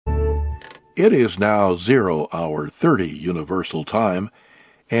It is now 0 hour 30 Universal Time,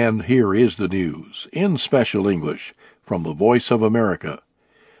 and here is the news in special English from the Voice of America.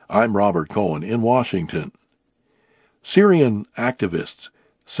 I'm Robert Cohen in Washington. Syrian activists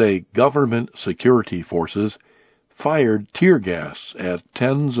say government security forces fired tear gas at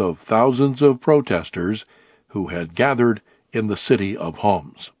tens of thousands of protesters who had gathered in the city of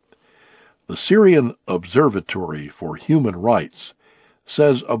Homs. The Syrian Observatory for Human Rights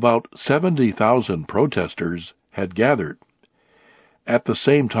says about 70,000 protesters had gathered. At the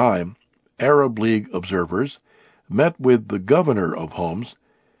same time, Arab League observers met with the governor of Homs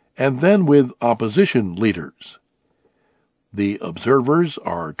and then with opposition leaders. The observers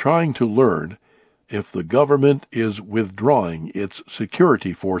are trying to learn if the government is withdrawing its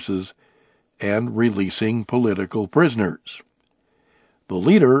security forces and releasing political prisoners. The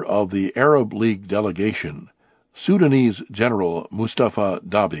leader of the Arab League delegation, Sudanese General Mustafa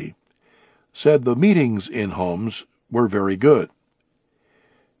Dabi, said the meetings in Homs were very good.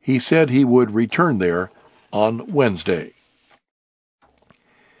 He said he would return there on Wednesday.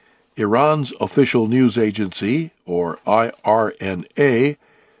 Iran's official news agency, or IRNA,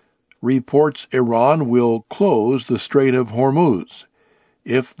 reports Iran will close the Strait of Hormuz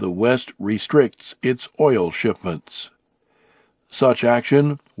if the West restricts its oil shipments. Such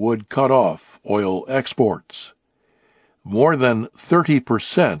action would cut off oil exports. More than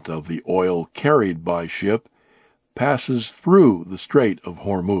 30% of the oil carried by ship passes through the Strait of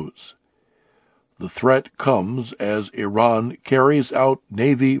Hormuz. The threat comes as Iran carries out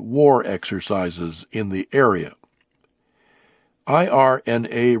Navy war exercises in the area.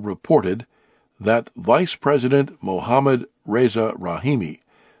 IRNA reported that Vice President Mohammad Reza Rahimi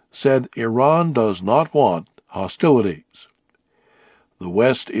said Iran does not want hostilities. The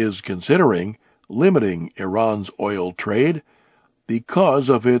West is considering limiting Iran's oil trade because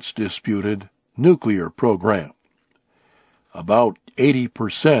of its disputed nuclear program. About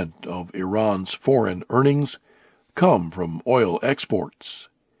 80% of Iran's foreign earnings come from oil exports.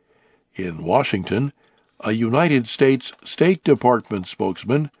 In Washington, a United States State Department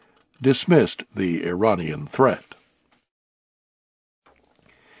spokesman dismissed the Iranian threat.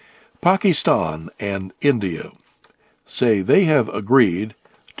 Pakistan and India say they have agreed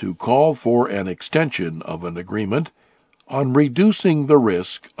to call for an extension of an agreement on reducing the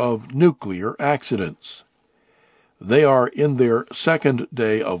risk of nuclear accidents. They are in their second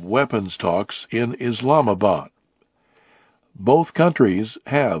day of weapons talks in Islamabad. Both countries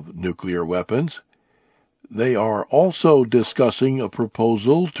have nuclear weapons. They are also discussing a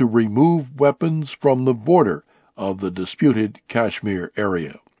proposal to remove weapons from the border of the disputed Kashmir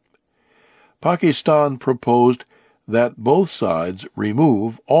area. Pakistan proposed that both sides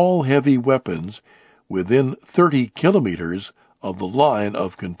remove all heavy weapons within 30 kilometers of the line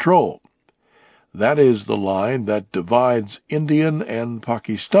of control. That is the line that divides Indian and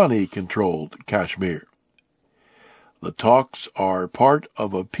Pakistani-controlled Kashmir. The talks are part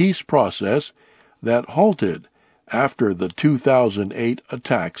of a peace process that halted after the 2008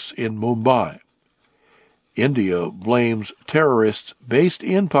 attacks in Mumbai. India blames terrorists based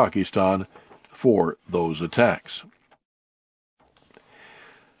in Pakistan for those attacks.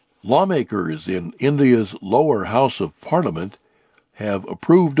 Lawmakers in India's lower house of parliament have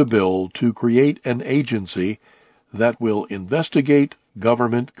approved a bill to create an agency that will investigate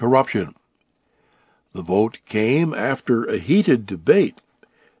government corruption. The vote came after a heated debate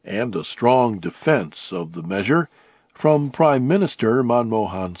and a strong defense of the measure from Prime Minister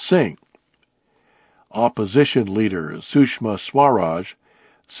Manmohan Singh. Opposition leader Sushma Swaraj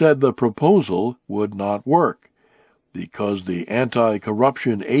said the proposal would not work because the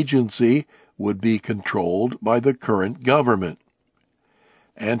anti-corruption agency would be controlled by the current government.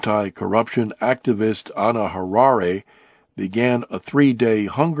 Anti-corruption activist Anna Harare began a 3-day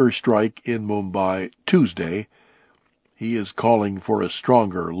hunger strike in Mumbai Tuesday. He is calling for a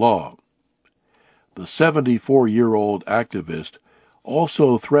stronger law. The 74-year-old activist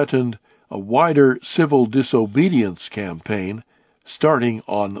also threatened a wider civil disobedience campaign starting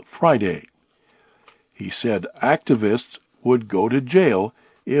on Friday. He said activists would go to jail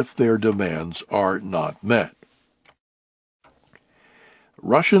if their demands are not met.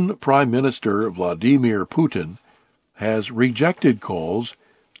 Russian Prime Minister Vladimir Putin has rejected calls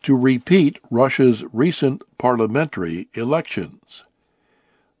to repeat Russia's recent parliamentary elections.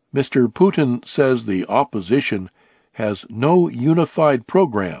 Mr. Putin says the opposition has no unified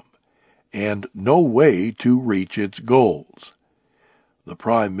program and no way to reach its goals. The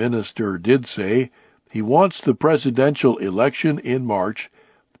Prime Minister did say he wants the presidential election in March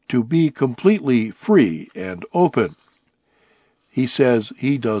to be completely free and open. he says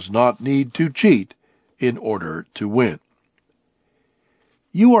he does not need to cheat in order to win.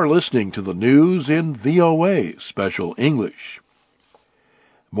 You are listening to the news in VOA Special English.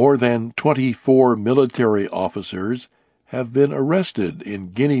 More than 24 military officers have been arrested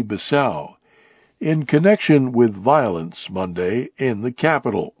in Guinea-Bissau in connection with violence Monday in the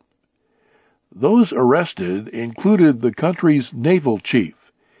capital. Those arrested included the country's naval chief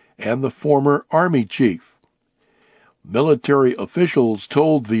and the former army chief. Military officials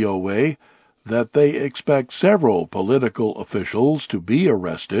told VOA that they expect several political officials to be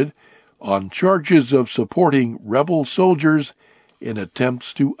arrested on charges of supporting rebel soldiers in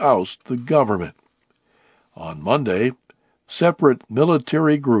attempts to oust the government. On Monday, separate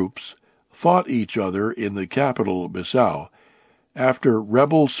military groups fought each other in the capital, Bissau, after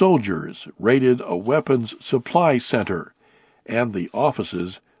rebel soldiers raided a weapons supply center and the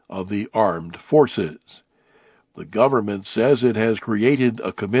offices of the armed forces. The government says it has created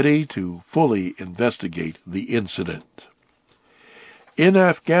a committee to fully investigate the incident. In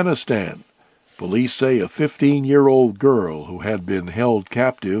Afghanistan, police say a 15-year-old girl who had been held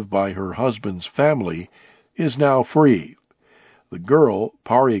captive by her husband's family is now free. The girl,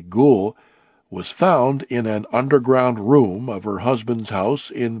 Pari Gul, was found in an underground room of her husband's house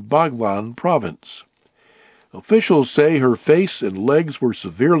in Baghlan province. Officials say her face and legs were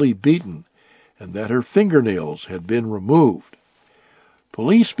severely beaten and that her fingernails had been removed.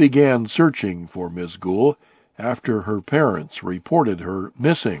 Police began searching for Ms. Gul after her parents reported her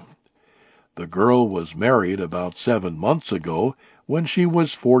missing. The girl was married about 7 months ago when she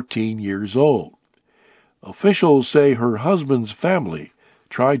was 14 years old. Officials say her husband's family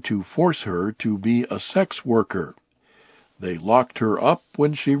tried to force her to be a sex worker. They locked her up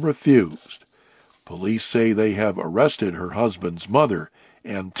when she refused. Police say they have arrested her husband's mother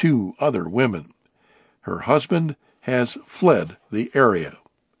and 2 other women. Her husband has fled the area.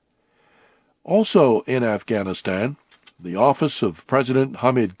 Also in Afghanistan, the office of President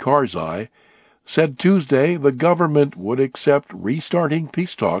Hamid Karzai said Tuesday the government would accept restarting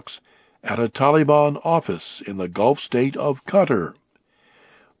peace talks at a Taliban office in the Gulf state of Qatar.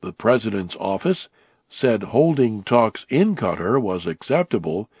 The president's office said holding talks in Qatar was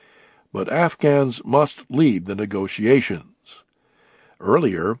acceptable, but Afghans must lead the negotiations.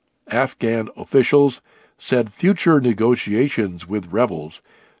 Earlier, Afghan officials said future negotiations with rebels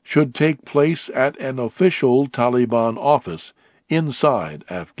should take place at an official Taliban office inside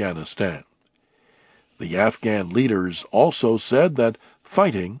Afghanistan. The Afghan leaders also said that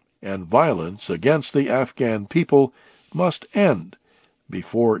fighting and violence against the Afghan people must end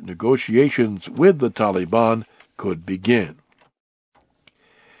before negotiations with the Taliban could begin.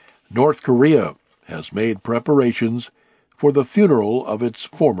 North Korea has made preparations for the funeral of its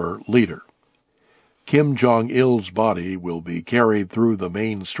former leader. Kim Jong-il's body will be carried through the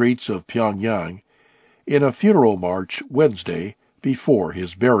main streets of Pyongyang in a funeral march Wednesday before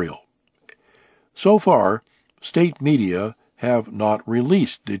his burial. So far, state media have not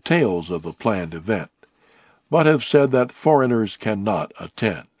released details of the planned event, but have said that foreigners cannot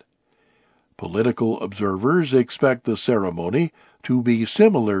attend. Political observers expect the ceremony to be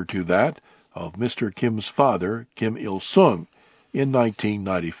similar to that of Mr. Kim's father, Kim Il-sung, in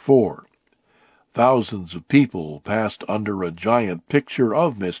 1994. Thousands of people passed under a giant picture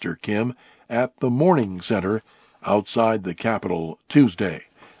of Mr. Kim at the Mourning Center outside the capital Tuesday.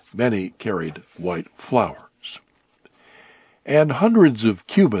 Many carried white flowers. And hundreds of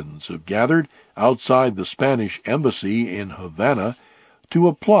Cubans have gathered outside the Spanish embassy in Havana to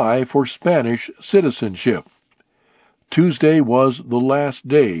apply for Spanish citizenship. Tuesday was the last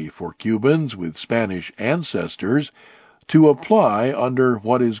day for Cubans with Spanish ancestors to apply under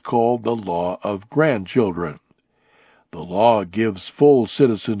what is called the Law of Grandchildren. The law gives full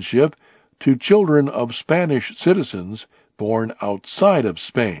citizenship to children of Spanish citizens born outside of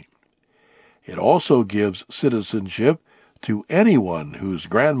Spain. It also gives citizenship to anyone whose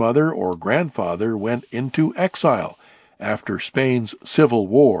grandmother or grandfather went into exile after Spain's Civil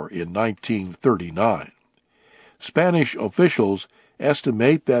War in 1939. Spanish officials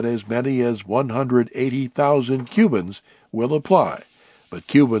estimate that as many as 180,000 Cubans will apply, but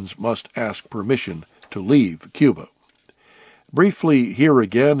Cubans must ask permission to leave Cuba. Briefly, here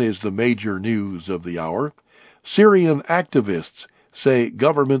again is the major news of the hour. Syrian activists say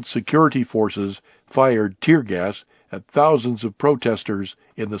government security forces fired tear gas at thousands of protesters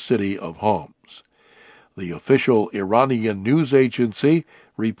in the city of Homs. The official Iranian news agency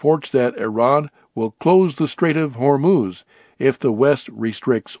reports that Iran will close the Strait of Hormuz if the West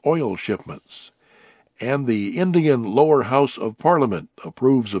restricts oil shipments. And the Indian lower house of Parliament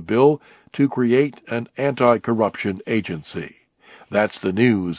approves a bill to create an anti-corruption agency. That's the news